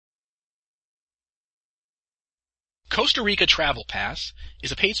Costa Rica Travel Pass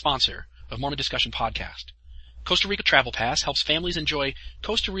is a paid sponsor of Mormon Discussion Podcast. Costa Rica Travel Pass helps families enjoy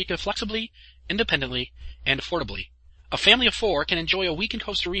Costa Rica flexibly, independently, and affordably. A family of 4 can enjoy a week in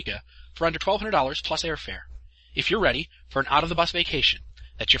Costa Rica for under $1,200 plus airfare. If you're ready for an out-of-the-bus vacation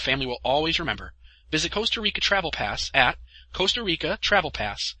that your family will always remember, visit Costa Rica Travel Pass at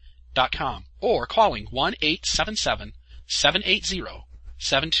CostaRicaTravelPass.com or calling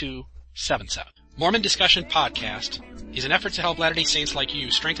 1-877-780-7277. Mormon Discussion Podcast is an effort to help Latter-day Saints like you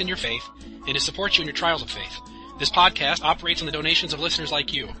strengthen your faith and to support you in your trials of faith. This podcast operates on the donations of listeners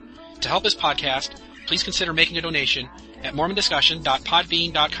like you. To help this podcast, please consider making a donation at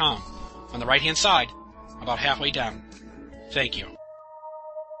mormondiscussion.podbean.com on the right-hand side, about halfway down. Thank you.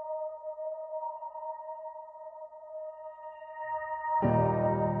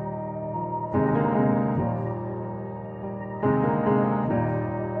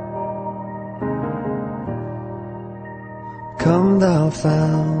 Come thou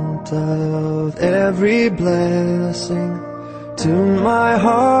fount of every blessing, tune my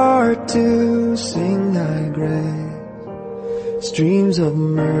heart to sing thy grace. Streams of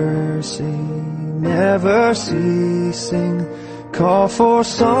mercy never ceasing, call for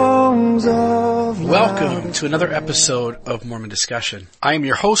songs of Welcome to another episode of Mormon Discussion. I am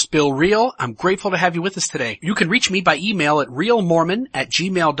your host, Bill Reel. I'm grateful to have you with us today. You can reach me by email at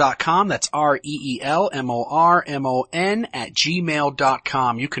reelmormon@gmail.com. That's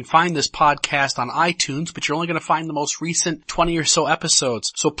REELMORMON@gmail.com. You can find this podcast on iTunes, but you're only going to find the most recent 20 or so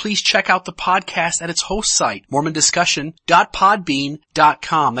episodes. So please check out the podcast at its host site,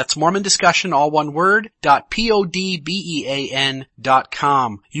 mormondiscussion.podbean.com. That's Mormon Discussion, all one word,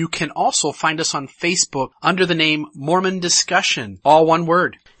 .podbean.com. You can also find us on Facebook under the name Mormon Discussion, all one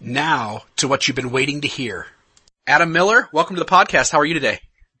word. Now to what you've been waiting to hear. Adam Miller, welcome to the podcast. How are you today?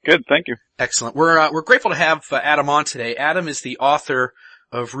 Good, thank you. Excellent. We're grateful to have Adam on today. Adam is the author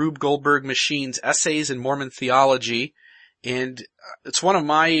of Rube Goldberg Machine's Essays in Mormon Theology, and it's one of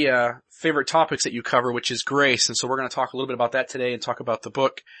my favorite topics that you cover, which is grace. And so we're going to talk a little bit about that today and talk about the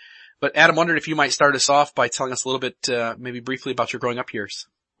book. But Adam, wondered if you might start us off by telling us a little bit, maybe briefly, about your growing up years.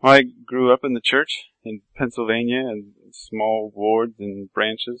 Well, I grew up in the church in Pennsylvania in small wards and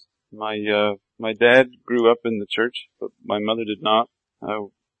branches. My dad grew up in the church, but my mother did not.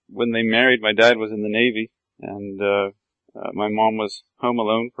 When they married, my dad was in the Navy, and my mom was home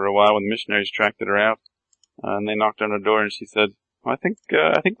alone for a while when the missionaries tracked her out. And they knocked on her door, and she said, well, I think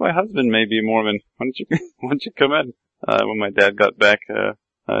my husband may be a Mormon. Why don't you come in? When my dad got back,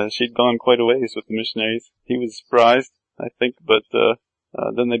 she'd gone quite a ways with the missionaries. He was surprised, I think, but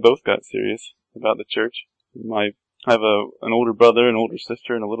then they both got serious about the church. I have an older brother, an older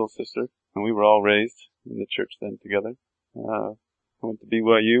sister, and a little sister, and we were all raised in the church then together. I went to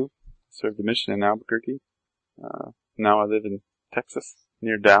BYU, served a mission in Albuquerque. Now I live in Texas,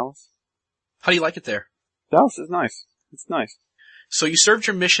 near Dallas. How do you like it there? Dallas is nice. It's nice. So you served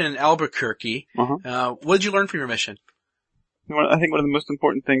your mission in Albuquerque. Uh-huh. What did you learn from your mission? I think one of the most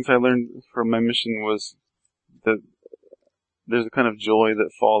important things I learned from my mission was that there's a kind of joy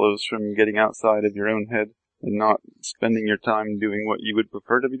that follows from getting outside of your own head and not spending your time doing what you would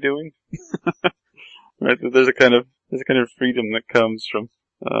prefer to be doing. Right? There's a kind of freedom that comes from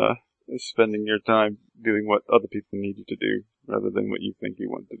spending your time doing what other people need you to do rather than what you think you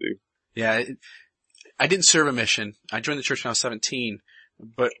want to do. Yeah, I didn't serve a mission. I joined the church when I was 17,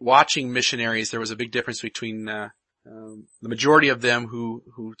 but watching missionaries, there was a big difference between the majority of them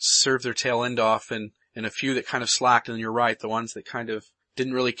who served their tail end off and a few that kind of slacked. And you're right, the ones that kind of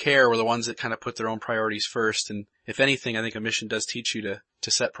didn't really care were the ones that kind of put their own priorities first. And if anything, I think a mission does teach you to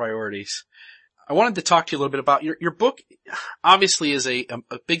set priorities. I wanted to talk to you a little bit about your book. Obviously is a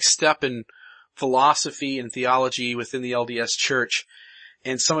big step in philosophy and theology within the LDS Church,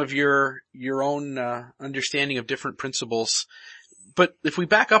 and some of your own understanding of different principles. But if we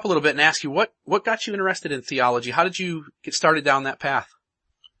back up a little bit and ask you, what got you interested in theology? How did you get started down that path?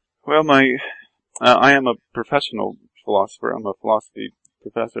 Well, I am a professional philosopher. I'm a philosophy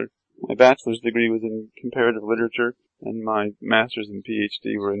professor. My bachelor's degree was in comparative literature, and my master's and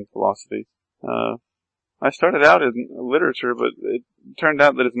PhD were in philosophy. I started out in literature, but it turned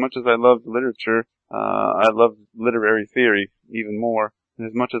out that as much as I loved literature, I loved literary theory even more. And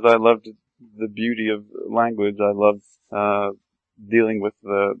as much as I loved the beauty of language, I loved dealing with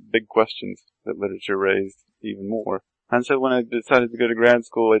the big questions that literature raised even more. And so when I decided to go to grad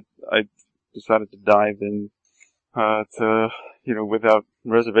school, I decided to dive in without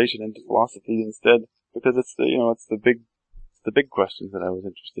reservation into philosophy instead, because it's the big questions that I was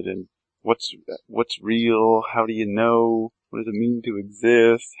interested in. What's real? How do you know? What does it mean to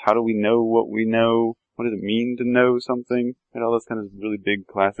exist? How do we know what we know? what does it mean to know something? And all those kind of really big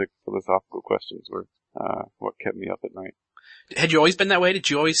classic philosophical questions were, what kept me up at night. Had you always been that way?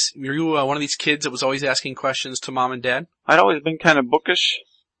 Were you one of these kids that was always asking questions to mom and dad? I'd always been kind of bookish.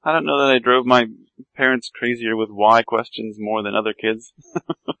 I don't know that I drove my parents crazier with why questions more than other kids.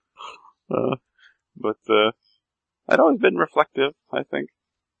 But I'd always been reflective, I think.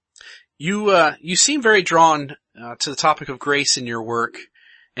 You seem very drawn to the topic of grace in your work,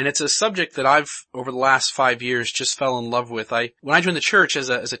 and it's a subject that I've, over the last 5 years, just fell in love with. When I joined the church as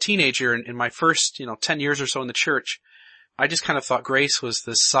a teenager, in my first 10 years or so in the church, I just kind of thought grace was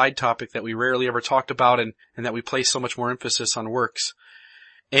this side topic that we rarely ever talked about, and that we place so much more emphasis on works.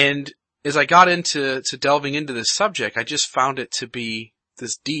 And as I got into delving into this subject, I just found it to be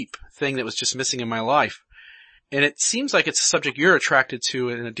this deep thing that was just missing in my life. And it seems like it's a subject you're attracted to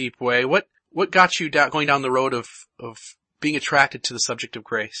in a deep way. What got you going down the road of being attracted to the subject of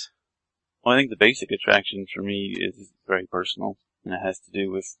grace? Well, I think the basic attraction for me is very personal, and it has to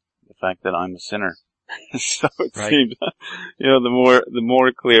do with the fact that I'm a sinner. So it seemed, the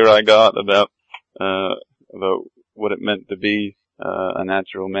more clear I got about what it meant to be a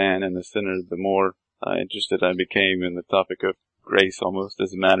natural man and a sinner, the more interested I became in the topic of grace, almost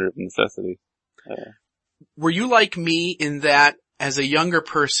as a matter of necessity. Were you like me in that, as a younger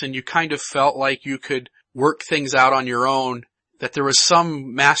person, you kind of felt like you could work things out on your own, that there was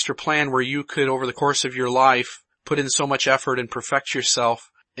some master plan where you could, over the course of your life, put in so much effort and perfect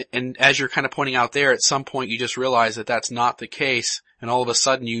yourself? And as you're kind of pointing out there, at some point you just realize that that's not the case, and all of a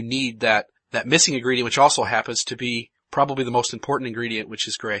sudden you need that missing ingredient, which also happens to be probably the most important ingredient, which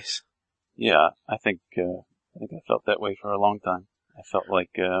is grace. Yeah, I think I felt that way for a long time. I felt like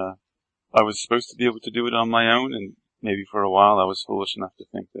I was supposed to be able to do it on my own, and maybe for a while I was foolish enough to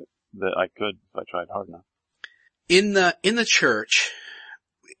think that I could if I tried hard enough. In the church,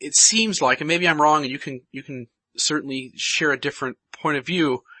 it seems like, and maybe I'm wrong, and you can certainly share a different point of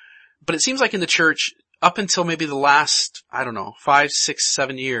view, but it seems like in the church, up until maybe the last, 5, 6,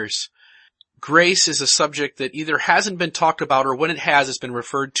 7 years, grace is a subject that either hasn't been talked about, or when it has, it's been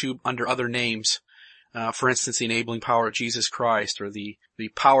referred to under other names. For instance, the enabling power of Jesus Christ, or the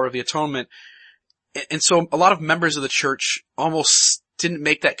power of the atonement. And so a lot of members of the church almost didn't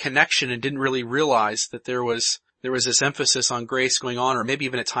make that connection and didn't really realize that there was this emphasis on grace going on, or maybe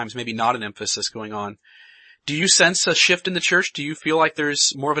even at times maybe not an emphasis going on. Do you sense a shift in the church? Do you feel like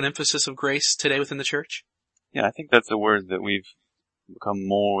there's more of an emphasis of grace today within the church? Yeah, I think that's a word that we've become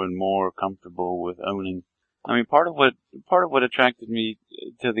more and more comfortable with owning. I mean, part of what attracted me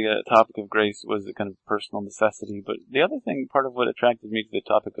to the topic of grace was a kind of personal necessity, but the other thing, part of what attracted me to the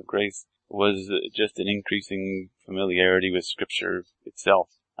topic of grace was just an increasing familiarity with Scripture itself.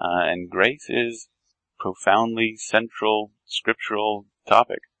 And grace is profoundly central scriptural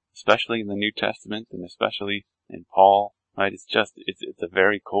topic, especially in the New Testament and especially in Paul, right? It's the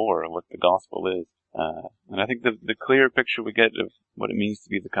very core of what the gospel is. And I think the clearer picture we get of what it means to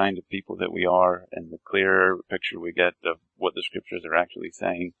be the kind of people that we are, and the clearer picture we get of what the scriptures are actually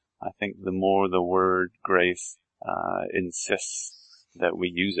saying, I think the more the word grace insists that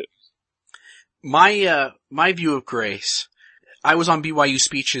we use it. My view of grace, I was on BYU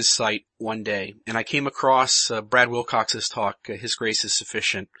Speech's site one day, and I came across Brad Wilcox's talk, His Grace is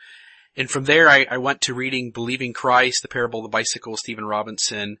Sufficient. And from there I went to reading Believing Christ, The Parable of the Bicycle, Stephen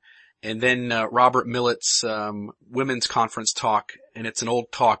Robinson, and then Robert Millett's women's conference talk, and it's an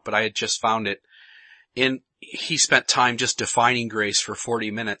old talk, but I had just found it. And he spent time just defining grace for 40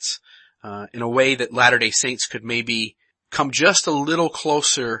 minutes in a way that Latter-day Saints could maybe come just a little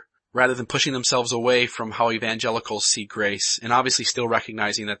closer, rather than pushing themselves away from how evangelicals see grace, and obviously still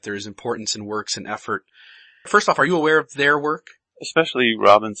recognizing that there's importance in works and effort. First off, are you aware of their work? Especially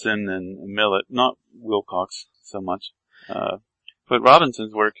Robinson and Millett, not Wilcox so much. But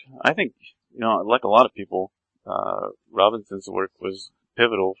Robinson's work, I think, like a lot of people, Robinson's work was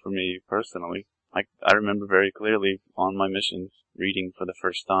pivotal for me personally. I remember very clearly on my mission reading for the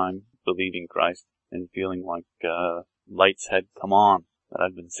first time Believing Christ and feeling like lights had come on, that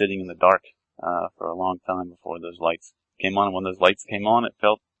I'd been sitting in the dark for a long time before those lights came on. And when those lights came on, it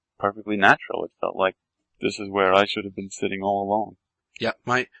felt perfectly natural. It felt like this is where I should have been sitting all along. Yeah,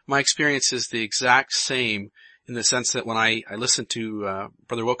 my experience is the exact same, in the sense that when I listened to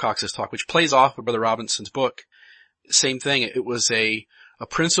Brother Wilcox's talk, which plays off of Brother Robinson's book, same thing. It was a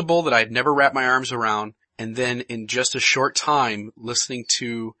principle that I'd never wrapped my arms around, and then in just a short time, listening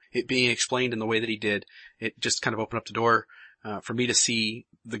to it being explained in the way that he did, it just kind of opened up the door for me to see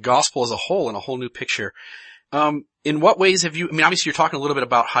the gospel as a whole in a whole new picture. In what ways have you, obviously you're talking a little bit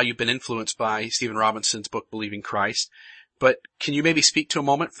about how you've been influenced by Stephen Robinson's book, Believing Christ, but can you maybe speak to a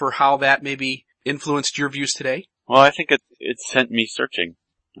moment for how that maybe influenced your views today? Well, I think it sent me searching.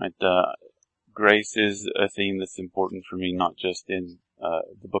 Right? Grace is a theme that's important for me, not just in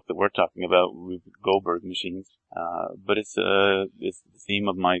the book that we're talking about, Rube Goldberg Machines, but it's the theme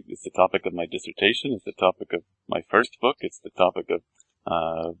of it's the topic of my dissertation, it's the topic of my first book, it's the topic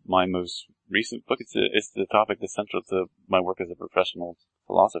of my most recent book, it's the topic that's central to my work as a professional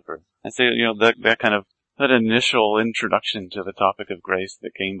philosopher. And so, that initial introduction to the topic of grace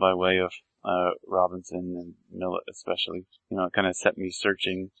that came by way of Robinson and Millett especially, it kind of set me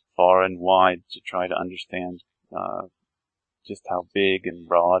searching far and wide to try to understand just how big and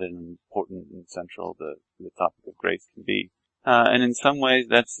broad and important and central the topic of grace can be. And in some ways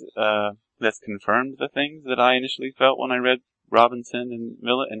that's confirmed the things that I initially felt when I read Robinson and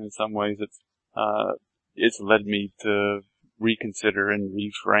Millett, and in some ways it's led me to reconsider and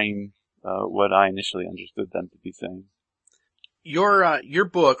reframe what I initially understood them to be saying. Your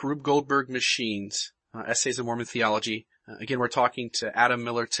book, Rube Goldberg Machines, Essays of Mormon Theology. Again, we're talking to Adam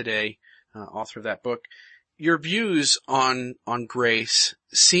Miller today, author of that book. Your views on grace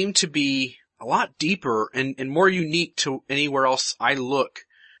seem to be a lot deeper and more unique to anywhere else I look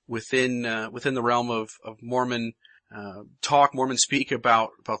within the realm of Mormon talk, Mormon speak about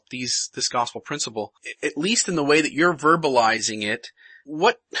this gospel principle. At least in the way that you're verbalizing it,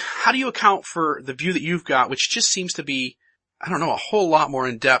 how do you account for the view that you've got, which just seems to be, I don't know, a whole lot more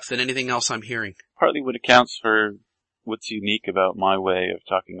in depth than anything else I'm hearing? Partly what accounts for what's unique about my way of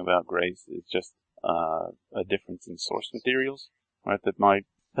talking about grace is just a difference in source materials, right?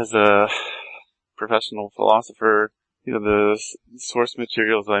 As a professional philosopher, the source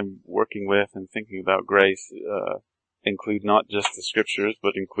materials I'm working with and thinking about grace include not just the scriptures,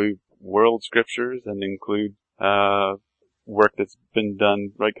 but include world scriptures and include work that's been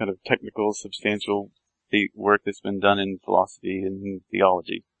done, right? Kind of technical, substantial work that's been done in philosophy and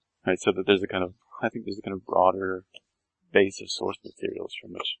theology, right? So that there's a kind of broader base of source materials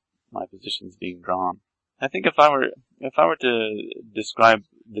from which my position is being drawn. I think if I were to describe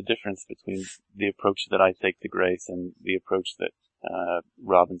the difference between the approach that I take to grace and the approach that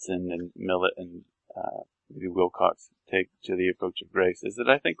Robinson and Millett and maybe Wilcox take to the approach of grace, is that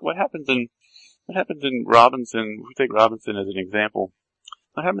I think what happens in Robinson, if we take Robinson as an example,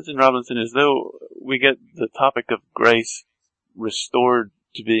 what happens in Robinson is though we get the topic of grace restored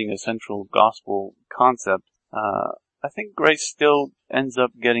to being a central gospel concept, I think grace still ends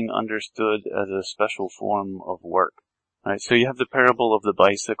up getting understood as a special form of work. Right? So you have the parable of the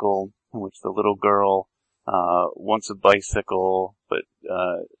bicycle, in which the little girl wants a bicycle,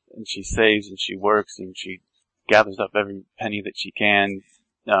 and she saves and she works and she gathers up every penny that she can,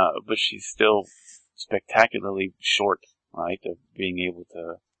 but she's still spectacularly short, right, of being able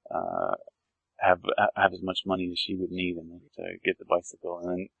to have as much money as she would need in order to get the bicycle. And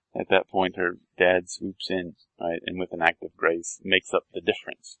then at that point, her dad swoops in, right, and with an act of grace makes up the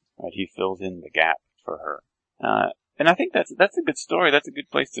difference, right? He fills in the gap for her. And I think that's a good story. That's a good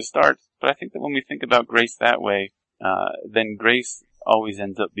place to start. But I think that when we think about grace that way, then grace always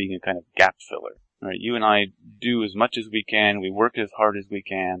ends up being a kind of gap filler, right? You and I do as much as we can. We work as hard as we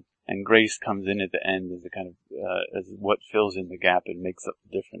can. And grace comes in at the end as a kind of, as what fills in the gap and makes up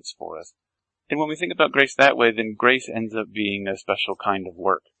the difference for us. And when we think about grace that way, then grace ends up being a special kind of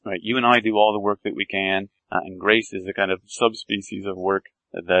work, right? You and I do all the work that we can, and grace is a kind of subspecies of work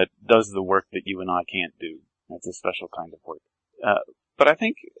that does the work that you and I can't do. It's a special kind of work. But I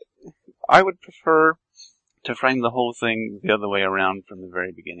think I would prefer to frame the whole thing the other way around from the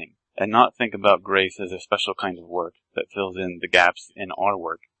very beginning, and not think about grace as a special kind of work that fills in the gaps in our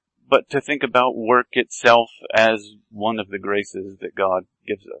work, but to think about work itself as one of the graces that God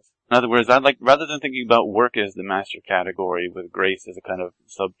gives us. In other words, rather than thinking about work as the master category with grace as a kind of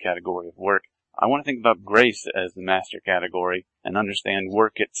subcategory of work, I want to think about grace as the master category and understand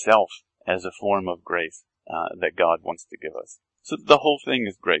work itself as a form of grace that God wants to give us. So the whole thing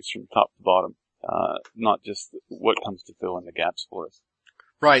is grace from top to bottom, not just what comes to fill in the gaps for us.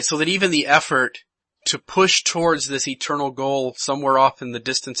 Right, so that even the effort to push towards this eternal goal somewhere off in the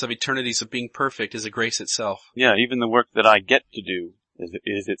distance of eternities of being perfect is a grace itself. Yeah, even the work that I get to do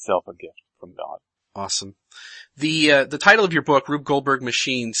is itself a gift from God. Awesome. The title of your book, Rube Goldberg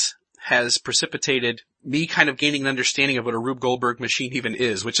Machines, has precipitated me kind of gaining an understanding of what a Rube Goldberg machine even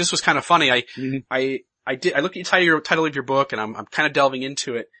is, which this was kind of funny. I looked at the title of your book and I'm kind of delving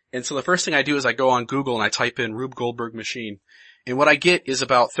into it. And so the first thing I do is I go on Google and I type in Rube Goldberg machine. And what I get is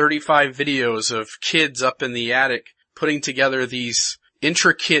about 35 videos of kids up in the attic putting together these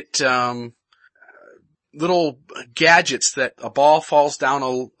intricate, little gadgets that a ball falls down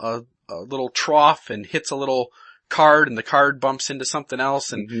a little trough and hits a little card and the card bumps into something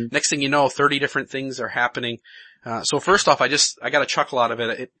else and Mm-hmm. next thing you know, 30 different things are happening. So first off, I got a chuckle out of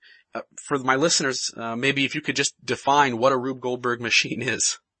it. For my listeners, maybe if you could just define what a Rube Goldberg machine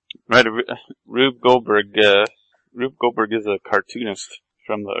is. Right, Rube Goldberg is a cartoonist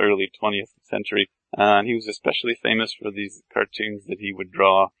from the early 20th century, and he was especially famous for these cartoons that he would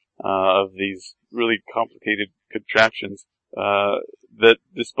draw, of these really complicated contraptions, that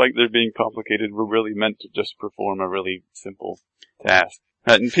despite their being complicated were really meant to just perform a really simple task.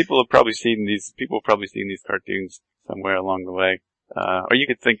 And people have probably seen these cartoons somewhere along the way. Or you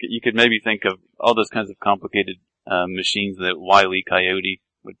could maybe think of all those kinds of complicated, machines that Wile E. Coyote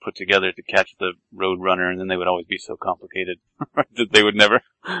would put together to catch the road runner, and then they would always be so complicated that they would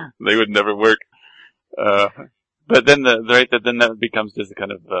never work. But then that becomes just a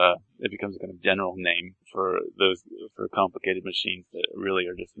kind of general name for complicated machines that really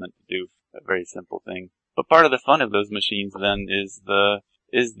are just meant to do a very simple thing. But part of the fun of those machines then is the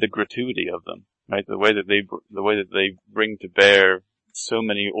gratuity of them, right? The way that they bring to bear so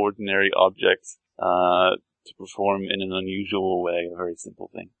many ordinary objects, to perform in an unusual way a very simple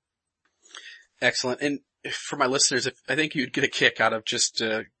thing. Excellent. And for my listeners, I think you'd get a kick out of just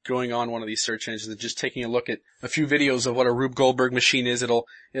going on one of these search engines and just taking a look at a few videos of what a Rube Goldberg machine is. It'll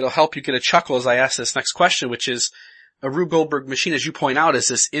help you get a chuckle as I ask this next question, which is a Rube Goldberg machine, as you point out, is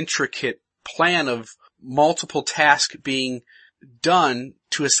this intricate plan of multiple tasks being done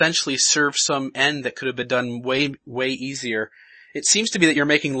to essentially serve some end that could have been done way, way easier. It seems to be that you're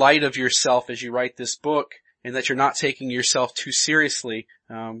making light of yourself as you write this book, and that you're not taking yourself too seriously.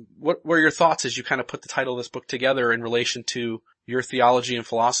 What were your thoughts as you kind of put the title of this book together in relation to your theology and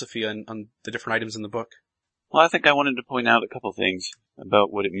philosophy on the different items in the book? Well, I think I wanted to point out a couple things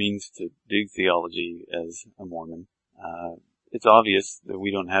about what it means to do theology as a Mormon. It's obvious that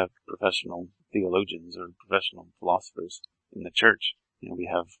we don't have professional theologians or professional philosophers in the church. We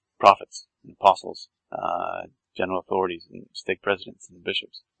have prophets and apostles, general authorities and stake presidents and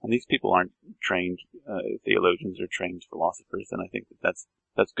bishops. And these people aren't trained theologians or trained philosophers, and I think that's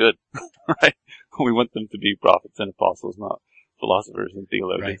good, right? We want them to be prophets and apostles, not philosophers and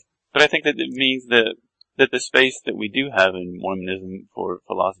theologians. Right. But I think that it means that the space that we do have in Mormonism for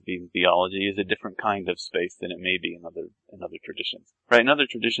philosophy and theology is a different kind of space than it may be in other traditions. Right? In other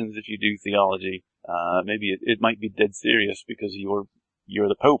traditions, if you do theology, maybe it might be dead serious because you're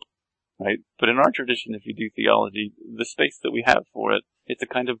the Pope. Right? But in our tradition, if you do theology, the space that we have for it, it's a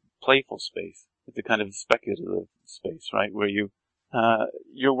kind of playful space. It's a kind of speculative space, right? Where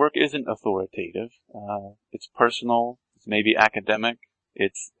your work isn't authoritative. It's personal. It's maybe academic.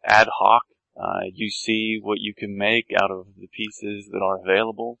 It's ad hoc. You see what you can make out of the pieces that are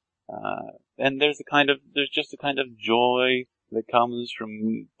available. And there's just a kind of joy that comes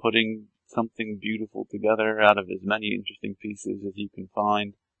from putting something beautiful together out of as many interesting pieces as you can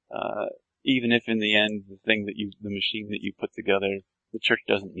find. Even if in the end, the machine that you put together, the church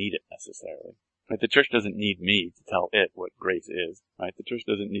doesn't need it necessarily. Right? The church doesn't need me to tell it what grace is. Right? The church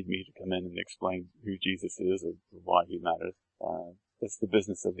doesn't need me to come in and explain who Jesus is or why he matters. That's the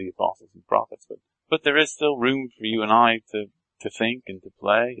business of the apostles and prophets. But there is still room for you and I to think and to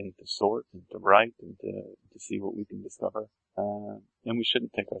play and to sort and to write and to see what we can discover. And we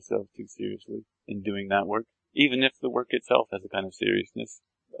shouldn't take ourselves too seriously in doing that work, even if the work itself has a kind of seriousness.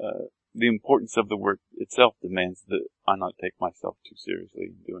 The importance of the work itself demands that I not take myself too seriously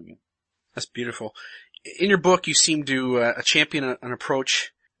in doing it. That's beautiful. In your book, you seem to champion an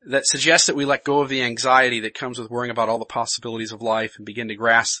approach that suggests that we let go of the anxiety that comes with worrying about all the possibilities of life and begin to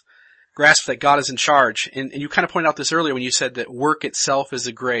grasp that God is in charge. And you kind of pointed out this earlier when you said that work itself is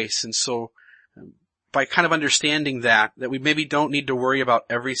a grace. And so by kind of understanding that we maybe don't need to worry about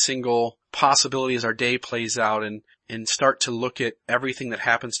every single possibility as our day plays out and start to look at everything that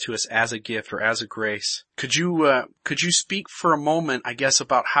happens to us as a gift or as a grace. Could you speak for a moment, I guess,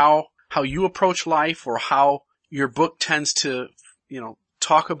 about how you approach life or how your book tends to,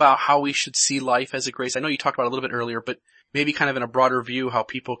 talk about how we should see life as a grace? I know you talked about it a little bit earlier, but maybe kind of in a broader view, how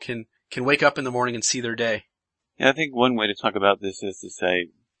people can wake up in the morning and see their day. Yeah, I think one way to talk about this is to say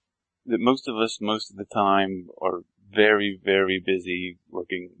that most of us, most of the time, are very, very busy,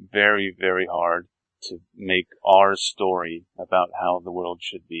 working very, very hard to make our story about how the world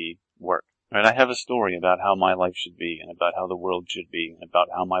should be work. Right? I have a story about how my life should be, and about how the world should be, and about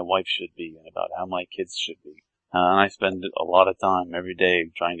how my wife should be, and about how my kids should be. And I spend a lot of time every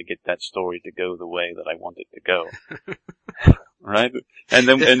day trying to get that story to go the way that I want it to go. Right? And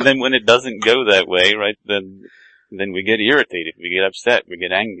then when it doesn't go that way, right, then we get irritated, we get upset, we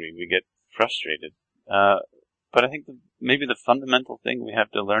get angry, we get frustrated. But I think maybe the fundamental thing we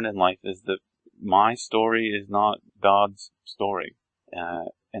have to learn in life is that my story is not God's story,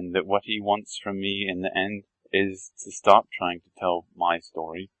 and that what He wants from me in the end is to stop trying to tell my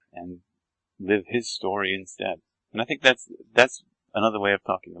story and live His story instead. And I think that's another way of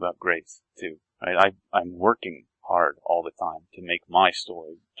talking about grace too, right? I'm working hard all the time to make my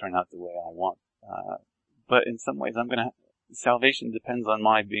story turn out the way I want. But in some ways salvation depends on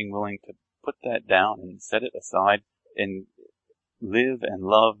my being willing to put that down and set it aside and live and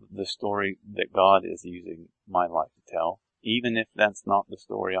love the story that God is using my life to tell, even if that's not the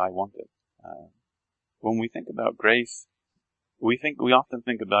story I wanted. When we think about grace, we often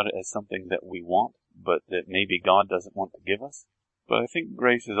think about it as something that we want, but that maybe God doesn't want to give us. But I think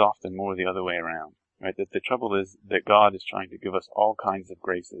grace is often more the other way around, right? That the trouble is that God is trying to give us all kinds of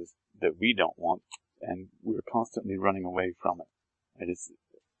graces that we don't want, and we're constantly running away from it. Right? It's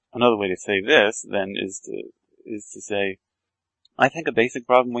another way to say this then is to say, I think a basic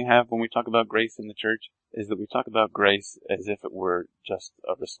problem we have when we talk about grace in the church is that we talk about grace as if it were just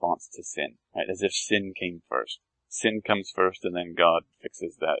a response to sin, right? As if sin came first. Sin comes first and then God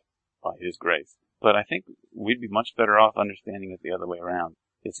fixes that by His grace. But I think we'd be much better off understanding it the other way around.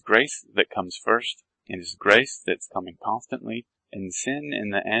 It's grace that comes first, and it's grace that's coming constantly, and sin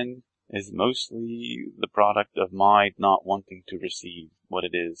in the end is mostly the product of my not wanting to receive what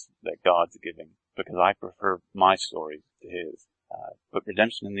it is that God's giving, because I prefer my story to His. But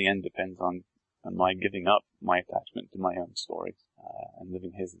redemption in the end depends on my giving up my attachment to my own story and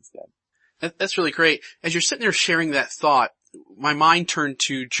living His instead. That's really great. As you're sitting there sharing that thought, my mind turned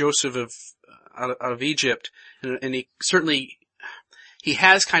to Joseph out of Egypt, and he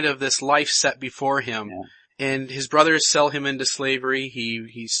has kind of this life set before him. Yeah. And his brothers sell him into slavery.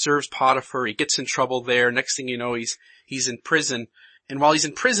 He serves Potiphar. He gets in trouble there. Next thing you know, he's in prison. And while he's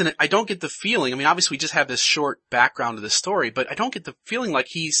in prison, I don't get the feeling, I mean, obviously we just have this short background of the story, but I don't get the feeling like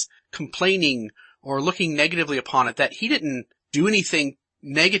he's complaining or looking negatively upon it, that he didn't do anything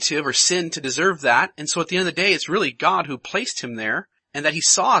negative or sin to deserve that. And so at the end of the day, it's really God who placed him there, and that he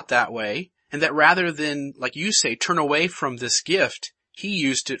saw it that way, and that rather than, like you say, turn away from this gift, he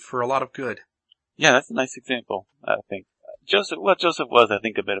used it for a lot of good. Yeah, that's a nice example, I think. Joseph was, I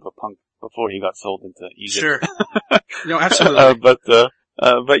think, a bit of a punk before he got sold into Egypt. Sure. No, absolutely.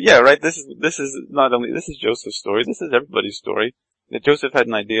 But yeah, right, this is Joseph's story, this is everybody's story. That Joseph had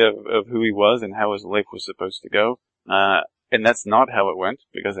an idea of who he was and how his life was supposed to go. And that's not how it went,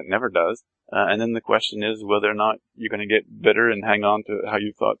 because it never does. And then the question is whether or not you're going to get bitter and hang on to how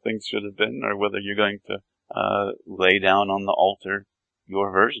you thought things should have been, or whether you're going to lay down on the altar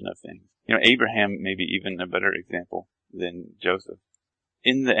your version of things. You know, Abraham may be even a better example than Joseph.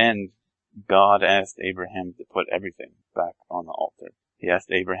 In the end, God asked Abraham to put everything back on the altar. He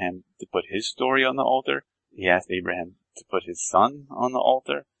asked Abraham to put his story on the altar. He asked Abraham to put his son on the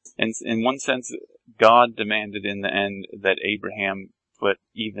altar. And in one sense, God demanded in the end that Abraham put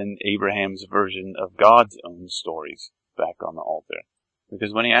even Abraham's version of God's own stories back on the altar.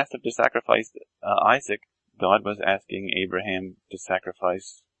 Because when he asked him to sacrifice Isaac, God was asking Abraham to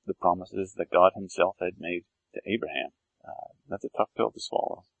sacrifice the promises that God Himself had made to Abraham. That's a tough pill to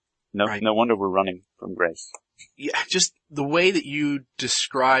swallow. Right. No wonder we're running from grace. Yeah, just the way that you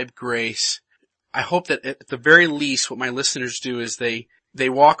describe grace, I hope that at the very least what my listeners do is they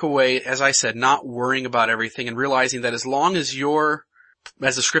walk away, as I said, not worrying about everything and realizing that as long as you're,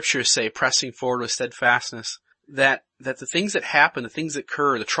 as the scriptures say, pressing forward with steadfastness, that the things that happen, the things that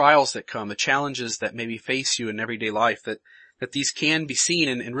occur, the trials that come, the challenges that maybe face you in everyday life, that these can be seen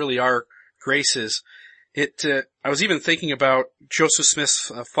and really are graces. I was even thinking about Joseph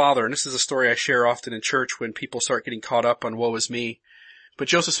Smith's father, and this is a story I share often in church when people start getting caught up on woe is me. But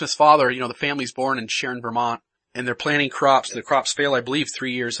Joseph Smith's father, the family's born in Sharon, Vermont, and they're planting crops. The crops fail, I believe,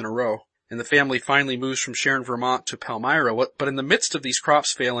 3 years in a row. And the family finally moves from Sharon, Vermont to Palmyra. But in the midst of these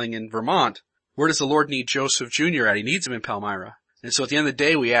crops failing in Vermont, where does the Lord need Joseph Jr. at? He needs him in Palmyra. And so at the end of the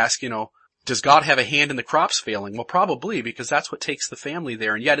day, we ask, does God have a hand in the crops failing? Well, probably, because that's what takes the family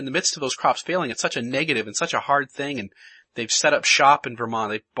there. And yet in the midst of those crops failing, it's such a negative and such a hard thing. And they've set up shop in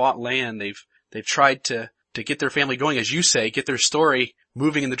Vermont. They've bought land. They've tried to get their family going, as you say, get their story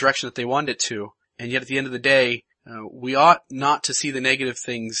moving in the direction that they want it to. And yet at the end of the day, we ought not to see the negative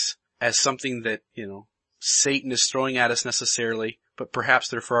things as something that, Satan is throwing at us necessarily, but perhaps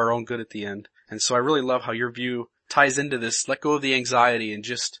they're for our own good at the end. And so I really love how your view ties into this. Let go of the anxiety and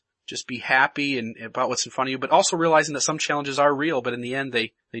just be happy and about what's in front of you, but also realizing that some challenges are real, but in the end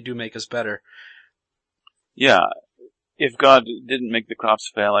they do make us better. Yeah. If God didn't make the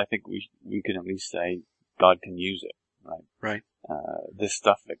crops fail, I think we can at least say God can use it, right? Right. This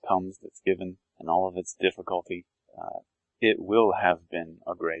stuff that comes, that's given, and all of its difficulty, it will have been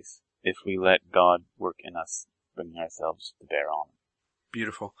a grace if we let God work in us, bringing ourselves to bear on.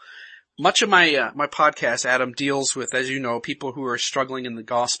 Beautiful. Much of my my podcast, Adam, deals with, as you know, people who are struggling in the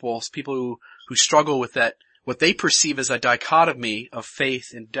Gospels, people who struggle with that, what they perceive as a dichotomy of faith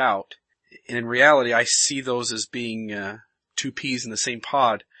and doubt. And in reality, I see those as being two peas in the same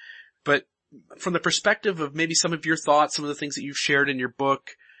pod. But from the perspective of maybe some of your thoughts, some of the things that you've shared in your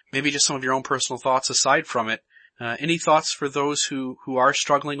book, maybe just some of your own personal thoughts aside from it, any thoughts for those who are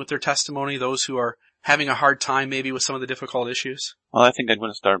struggling with their testimony, those who are having a hard time maybe with some of the difficult issues? Well, I think I'd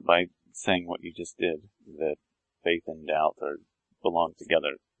want to start by saying what you just did, that faith and doubt belong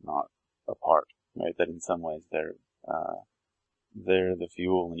together, not apart, right? That in some ways they're the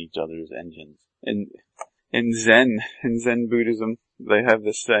fuel in each other's engines. In Zen Buddhism, they have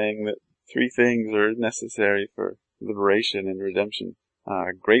this saying that 3 things are necessary for liberation and redemption.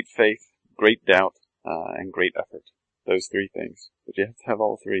 Great faith, great doubt, and great effort. Those 3 things. But you have to have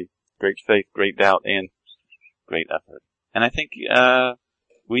all 3. Great faith, great doubt, and great effort. And I think,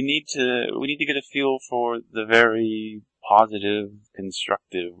 we need to get a feel for the very positive,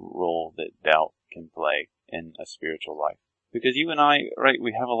 constructive role that doubt can play in a spiritual life. Because you and I, right,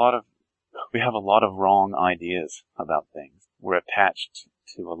 we have a lot of wrong ideas about things. We're attached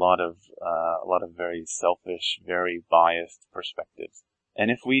to a lot of very selfish, very biased perspectives.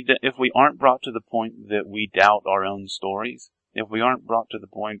 And if we aren't brought to the point that we doubt our own stories, if we aren't brought to the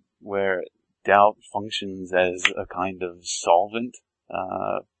point where doubt functions as a kind of solvent,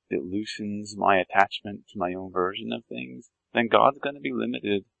 that loosens my attachment to my own version of things, then God's going to be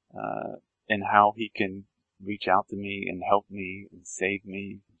limited, in how He can reach out to me and help me and save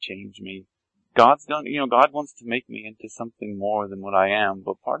me, and change me. God wants to make me into something more than what I am,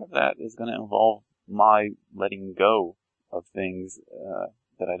 but part of that is going to involve my letting go of things,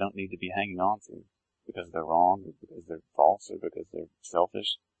 that I don't need to be hanging on to because they're wrong, or because they're false, or because they're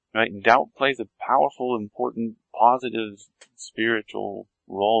selfish. Right? And doubt plays a powerful, important, positive, spiritual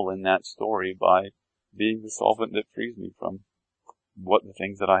role in that story by being the solvent that frees me from the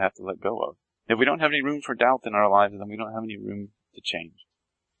things that I have to let go of. If we don't have any room for doubt in our lives, then we don't have any room to change.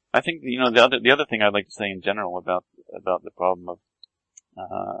 I think, the other thing I'd like to say in general about the problem of,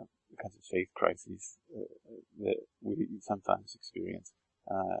 kinds of faith crises that we sometimes experience,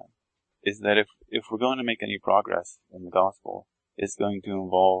 is that if we're going to make any progress in the gospel, it's going to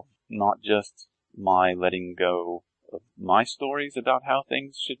involve not just my letting go of my stories about how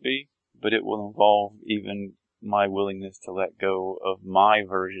things should be, but it will involve even my willingness to let go of my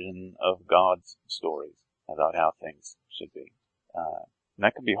version of God's stories about how things should be. And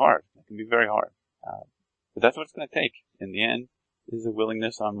that can be hard. That can be very hard. But that's what it's going to take in the end, is a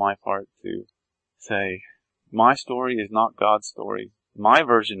willingness on my part to say, my story is not God's story. My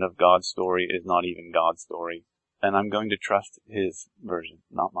version of God's story is not even God's story. And I'm going to trust His version,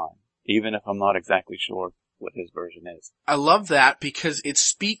 not mine, even if I'm not exactly sure what His version is. I love that because it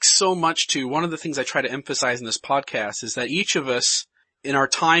speaks so much to one of the things I try to emphasize in this podcast is that each of us, in our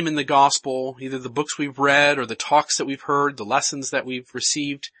time in the gospel, either the books we've read or the talks that we've heard, the lessons that we've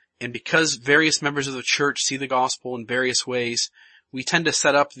received, and because various members of the church see the gospel in various ways, we tend to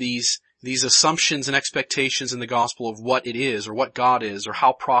set up these assumptions and expectations in the gospel of what it is or what God is or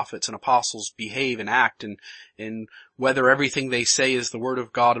how prophets and apostles behave and act and whether everything they say is the word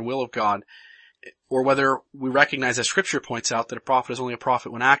of God and will of God, or whether we recognize, as Scripture points out, that a prophet is only a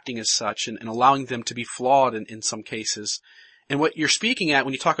prophet when acting as such and allowing them to be flawed in some cases. And what you're speaking at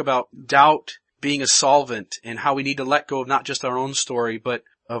when you talk about doubt being a solvent and how we need to let go of not just our own story, but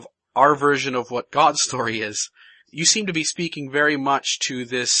of our version of what God's story is, you seem to be speaking very much to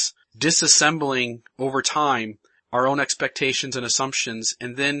this disassembling over time our own expectations and assumptions,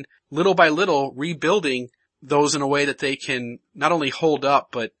 and then little by little rebuilding those in a way that they can not only hold up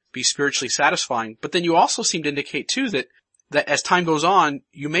but be spiritually satisfying. But then you also seem to indicate too that as time goes on,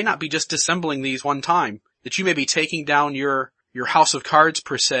 you may not be just disassembling these one time, that you may be taking down your house of cards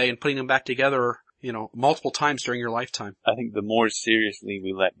per se and putting them back together, multiple times during your lifetime. I think the more seriously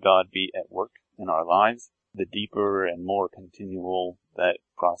we let God be at work in our lives, the deeper and more continual that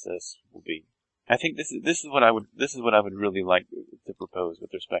process will be. I think this is what I would really like to propose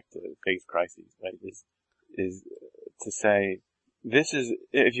with respect to faith crises, right? Is to say,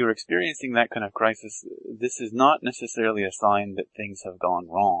 if you're experiencing that kind of crisis, this is not necessarily a sign that things have gone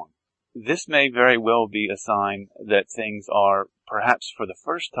wrong. This may very well be a sign that things are, perhaps for the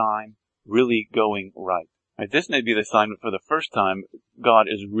first time, really going right. Right? This may be the sign that for the first time, God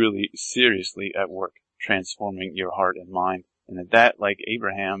is really seriously at work, transforming your heart and mind. And that, like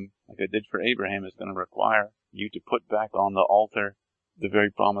it did for Abraham, is going to require you to put back on the altar the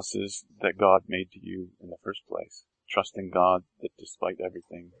very promises that God made to you in the first place. trust in God that despite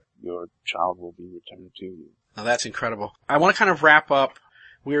everything, your child will be returned to you. Now that's incredible. I want to kind of wrap up.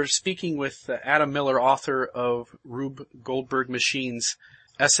 We're speaking with Adam Miller, author of Rube Goldberg Machines,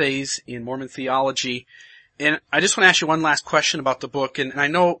 Essays in Mormon Theology. And I just want to ask you one last question about the book. And I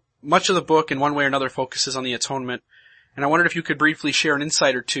know much of the book in one way or another focuses on the atonement. And I wondered if you could briefly share an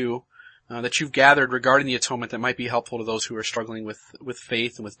insight or two that you've gathered regarding the atonement that might be helpful to those who are struggling with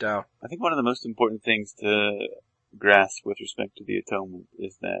faith and with doubt. I think one of the most important things to grasp with respect to the atonement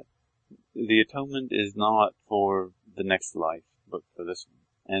is that the atonement is not for the next life, but for this one.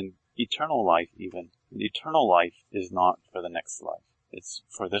 And eternal life even. And eternal life is not for the next life. It's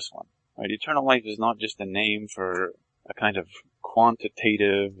for this one. Right? Eternal life is not just a name for a kind of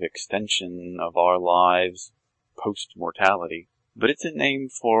quantitative extension of our lives post-mortality, but it's a name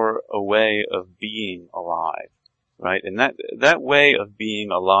for a way of being alive, right? And that way of being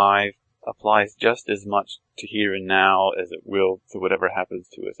alive applies just as much to here and now as it will to whatever happens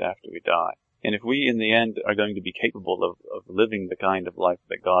to us after we die. And if we in the end are going to be capable of living the kind of life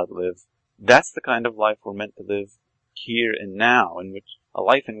that God lives, that's the kind of life we're meant to live here and now, a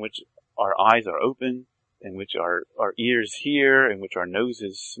life in which our eyes are open, in which our ears hear, in which our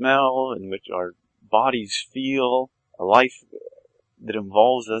noses smell, in which our bodies feel, a life that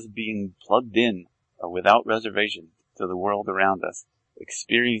involves us being plugged in without reservation to the world around us,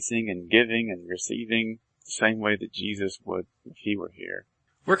 experiencing and giving and receiving the same way that Jesus would if he were here.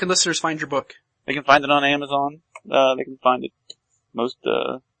 Where can listeners find your book? They can find it on Amazon. They can find it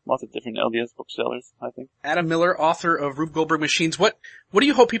lots of different LDS booksellers, I think. Adam Miller, author of Rube Goldberg Machines. What do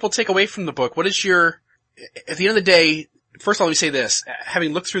you hope people take away from the book? What is at the end of the day, first of all, let me say this.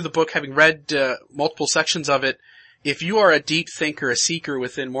 Having looked through the book, having read multiple sections of it, if you are a deep thinker, a seeker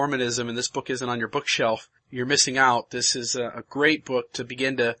within Mormonism, and this book isn't on your bookshelf, you're missing out. This is a great book to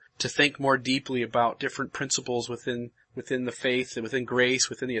begin to think more deeply about different principles within the faith, within grace,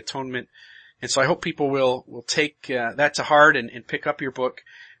 within the atonement. And so I hope people will take that to heart and pick up your book.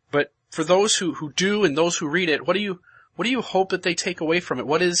 But for those who do and those who read it, what do you hope that they take away from it?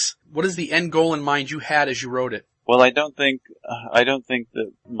 What is the end goal in mind you had as you wrote it? Well, I don't think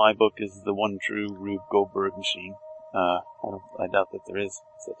that my book is the one true Rube Goldberg machine. I doubt that there is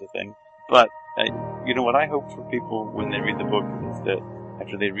such a thing. But what I hope for people when they read the book is that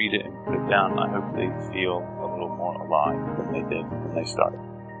after they read it and put it down, I hope they feel a little more alive than they did when they started.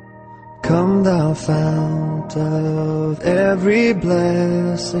 Come thou fount of every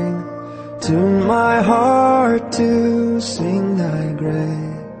blessing, tune my heart to sing thy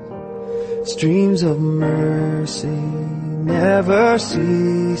grace. Streams of mercy never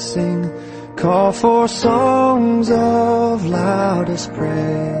ceasing, call for songs of loudest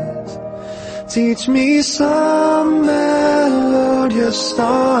praise. Teach me some melodious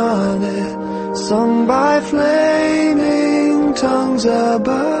sonnet, sung by flaming tongues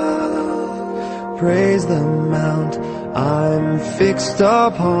above. Praise the mount, I'm fixed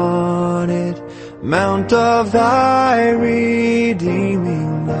upon it, mount of thy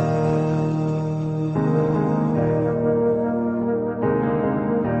redeeming love.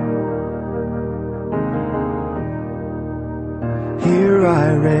 Here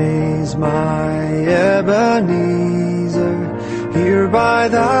I raise my Ebenezer, here by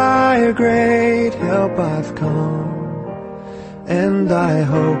thy great help I've come, and I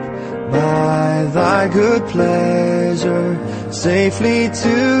hope by thy good pleasure safely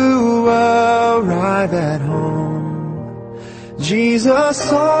to arrive at home. Jesus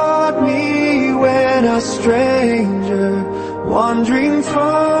sought me when a stranger, wandering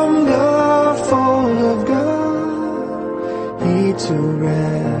from the fold of God. He to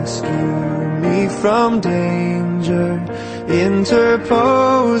rescue me from danger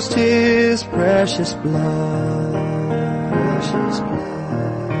interposed his precious blood. Precious blood.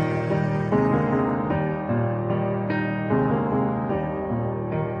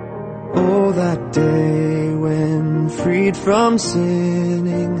 Oh, that day when freed from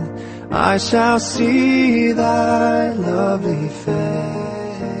sinning, I shall see thy lovely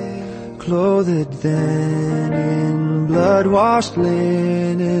face. Clothed then in blood-washed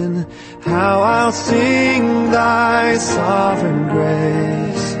linen, how I'll sing thy sovereign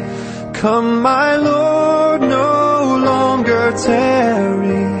grace. Come, my Lord, no longer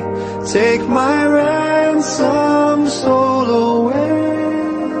tarry, take my ransomed soul away.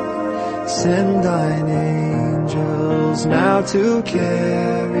 Send thine angels now to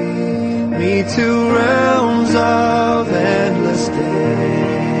carry me to realms of endless day.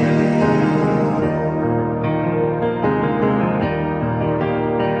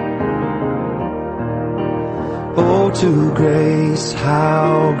 Oh, to grace,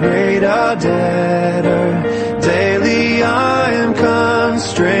 how great a debtor daily I am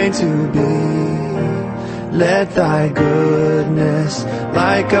constrained to be. Let thy goodness,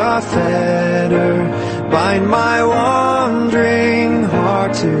 like a fetter, bind my wandering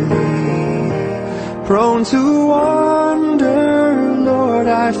heart to thee. Prone to wander, Lord,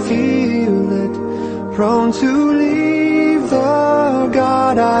 I feel it. Prone to leave the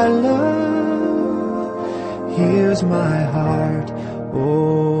God I love. Here's my heart,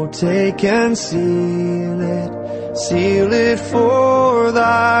 oh, take and seal it for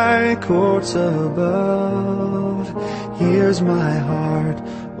thy courts above. Here's my heart,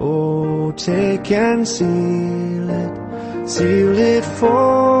 oh, take and seal it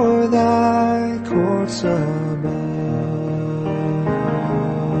for thy courts above.